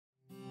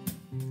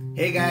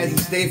Hey guys,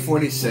 it's day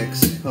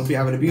 46. Hope you're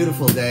having a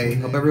beautiful day.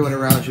 Hope everyone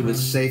around you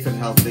is safe and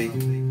healthy.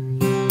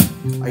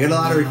 I get a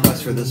lot of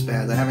requests for this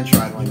band. I haven't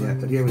tried one yet,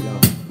 but here we go.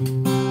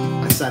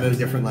 I sat at a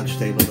different lunch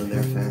table than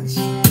their fans.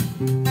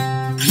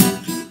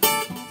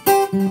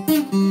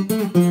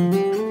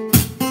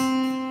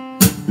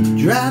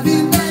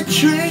 Driving that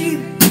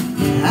train,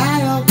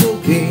 high on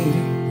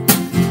cocaine.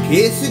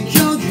 Case of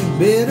George, you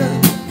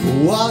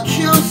better watch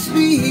your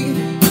speed.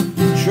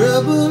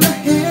 Trouble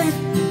ahead,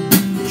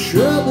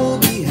 trouble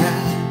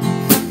behind,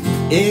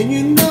 and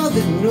you know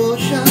that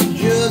notion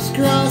just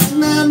crossed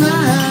my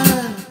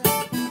mind.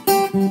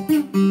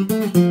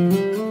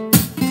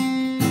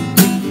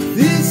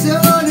 This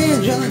old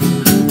engine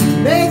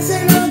makes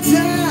it on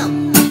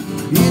time.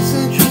 It's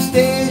Central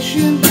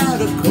Station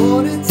about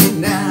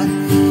 8:45.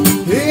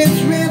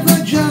 It's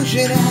River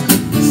Junction at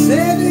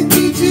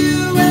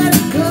 72 at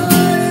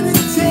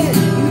 10:15.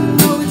 You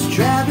know it's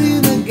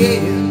driving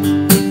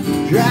again,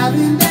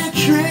 driving that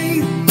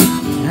train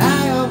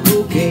high on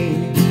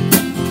cocaine.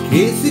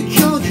 Case of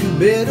George, you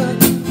better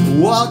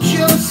watch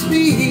your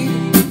speed.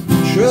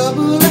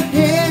 Trouble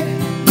ahead,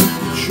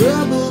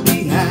 trouble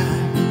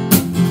behind,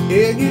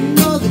 and you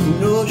know the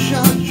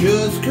notion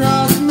just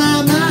crossed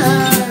my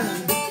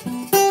mind.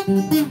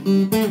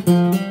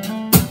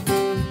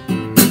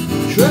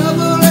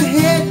 Trouble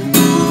ahead,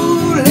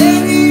 ooh,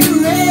 let it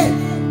red.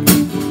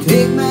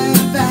 Take my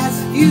advice,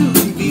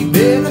 you'd be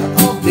better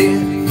off dead.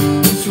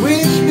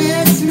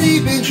 Switchback,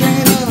 sleeping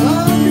train,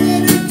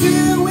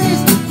 102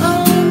 west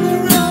on the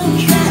wrong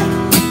track,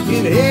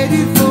 and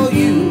headed for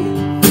you.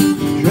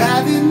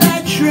 Driving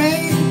that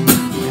train,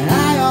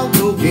 high on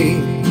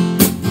cocaine.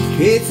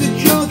 Case of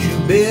George, you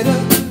better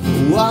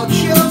watch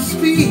your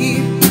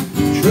speed.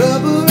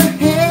 Trouble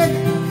ahead,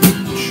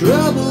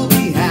 trouble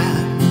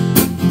behind,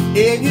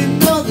 and you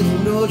know the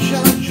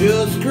notion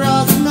just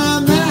crossed my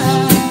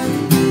mind.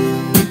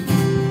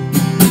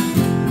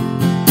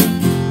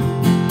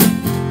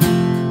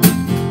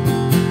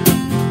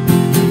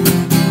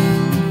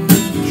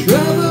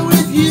 Trouble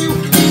with you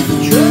is the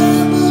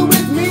trouble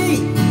with me.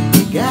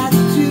 You got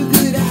two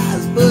good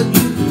eyes, but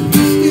you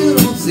still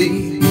don't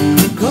see.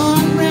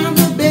 Come round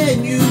the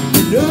bend, you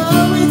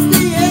know it's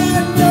the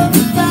end of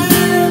the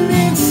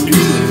fireman's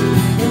scream,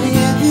 and the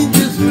engine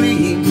just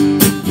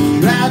gleams.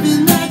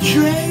 Driving that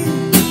train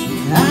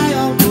high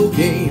on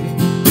cocaine.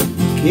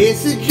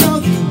 Case of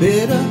George, you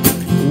better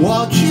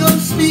watch your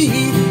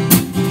speed.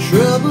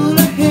 Trouble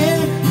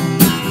ahead,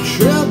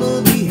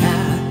 trouble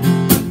behind,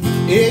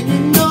 and you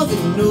know the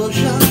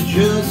notion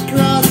just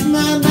crossed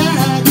my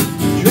mind.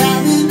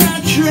 Driving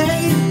that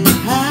train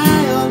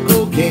high on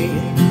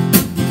cocaine.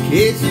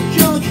 Case of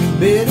George, you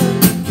better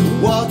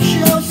watch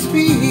your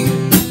speed.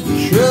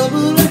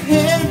 Trouble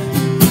ahead,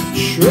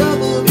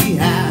 trouble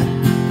behind,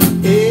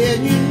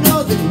 and you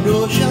know the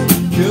notion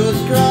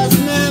just crossed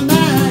my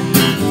mind.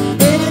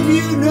 And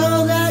you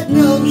know that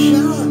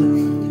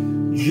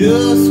notion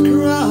just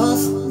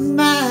crossed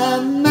my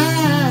mind.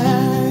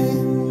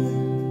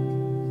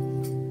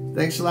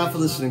 Thanks a lot for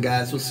listening,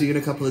 guys. We'll see you in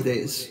a couple of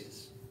days.